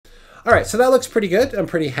All right, so that looks pretty good. I'm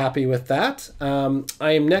pretty happy with that.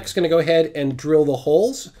 I am next going to go ahead and drill the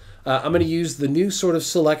holes. I'm going to use the new sort of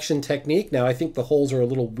selection technique. Now, I think the holes are a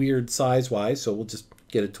little weird size-wise, so we'll just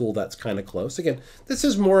get a tool that's kind of close. Again, this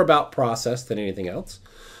is more about process than anything else.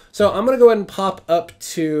 So I'm going to go ahead and pop up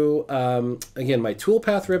to, again, my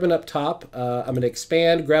toolpath ribbon up top. I'm going to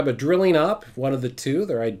expand, grab a drilling op, one of the two.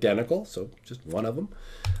 They're identical, so just one of them.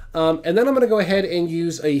 And then I'm going to go ahead and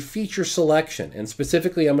use a feature selection. And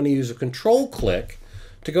specifically, I'm going to use a control click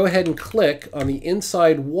to go ahead and click on the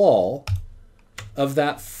inside wall of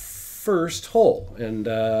that first hole, and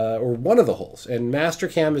or one of the holes. And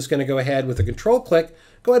Mastercam is going to go ahead with a control click,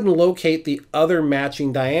 go ahead and locate the other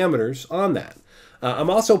matching diameters on that.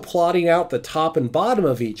 I'm also plotting out the top and bottom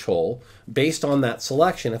of each hole based on that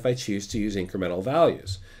selection if I choose to use incremental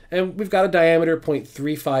values. And we've got a diameter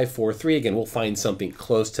 0.3543. Again, we'll find something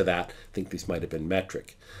close to that. I think these might have been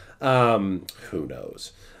metric. Who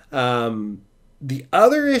knows? The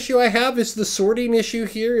other issue I have is the sorting issue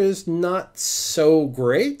here is not so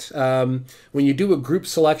great. When you do a group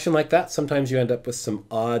selection like that, sometimes you end up with some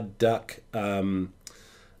odd duck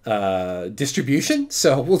distribution.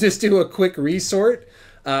 So we'll just do a quick resort.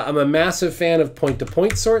 I'm a massive fan of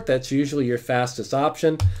point-to-point sort. That's usually your fastest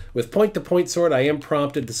option. With point-to-point sort, I am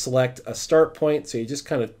prompted to select a start point. So you just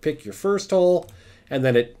kind of pick your first hole, and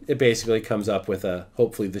then it basically comes up with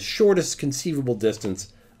hopefully the shortest conceivable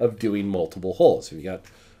distance of doing multiple holes. If you got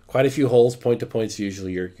quite a few holes, point-to-point's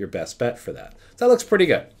usually your best bet for that. So that looks pretty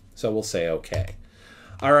good. So we'll say okay.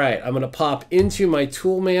 All right, I'm going to pop into my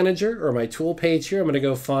tool manager or my tool page here. I'm going to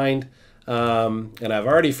go find, and I've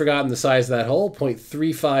already forgotten the size of that hole,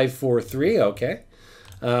 0.3543, okay.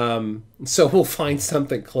 So we'll find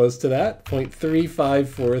something close to that,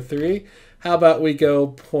 0.3543. How about we go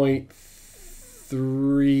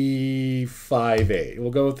 0.358?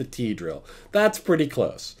 We'll go with the T-drill. That's pretty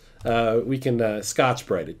close. We can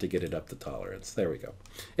Scotch-Brite it to get it up to tolerance. There we go.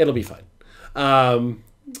 It'll be fine.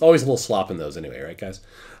 Always a little slop in those anyway, right, guys?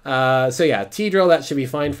 So yeah, T-drill, that should be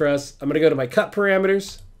fine for us. I'm going to go to my cut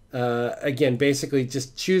parameters. Again, basically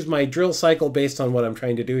just choose my drill cycle based on what I'm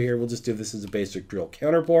trying to do here. We'll just do this as a basic drill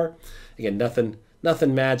counterbore. Again, nothing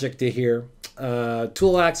magic to here.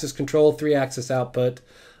 Tool axis control, 3-axis output.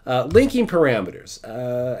 Linking parameters.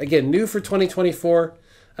 Again, new for 2024.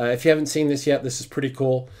 If you haven't seen this yet, this is pretty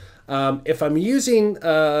cool. If I'm using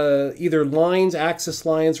either lines, axis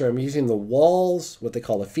lines, or I'm using the walls, what they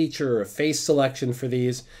call a feature or a face selection for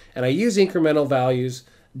these, and I use incremental values,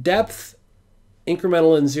 depth,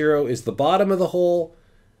 incremental in 0 is the bottom of the hole,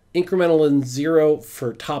 incremental in 0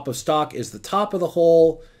 for top of stock is the top of the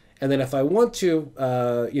hole, and then if I want to,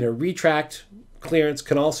 retract, clearance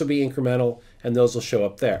can also be incremental, and those will show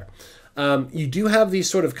up there. You do have these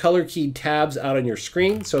sort of color keyed tabs out on your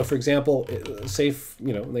screen. So for example, say,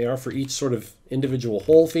 they are for each sort of individual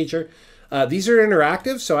hole feature. These are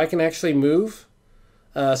interactive, so I can actually move.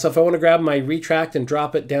 So if I want to grab my retract and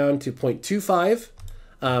drop it down to 0.25,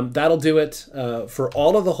 that'll do it for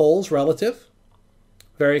all of the holes relative.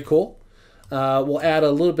 Very cool. We'll add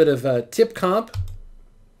a little bit of tip comp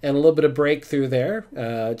and a little bit of breakthrough there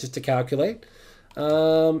just to calculate.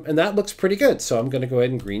 And that looks pretty good. So I'm going to go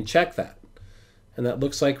ahead and green check that. And that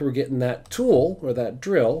looks like we're getting that tool or that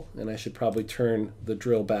drill, and I should probably turn the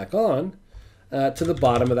drill back on to the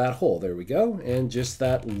bottom of that hole. There we go. And just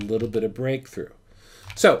that little bit of breakthrough.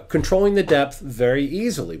 So controlling the depth very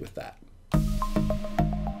easily with that.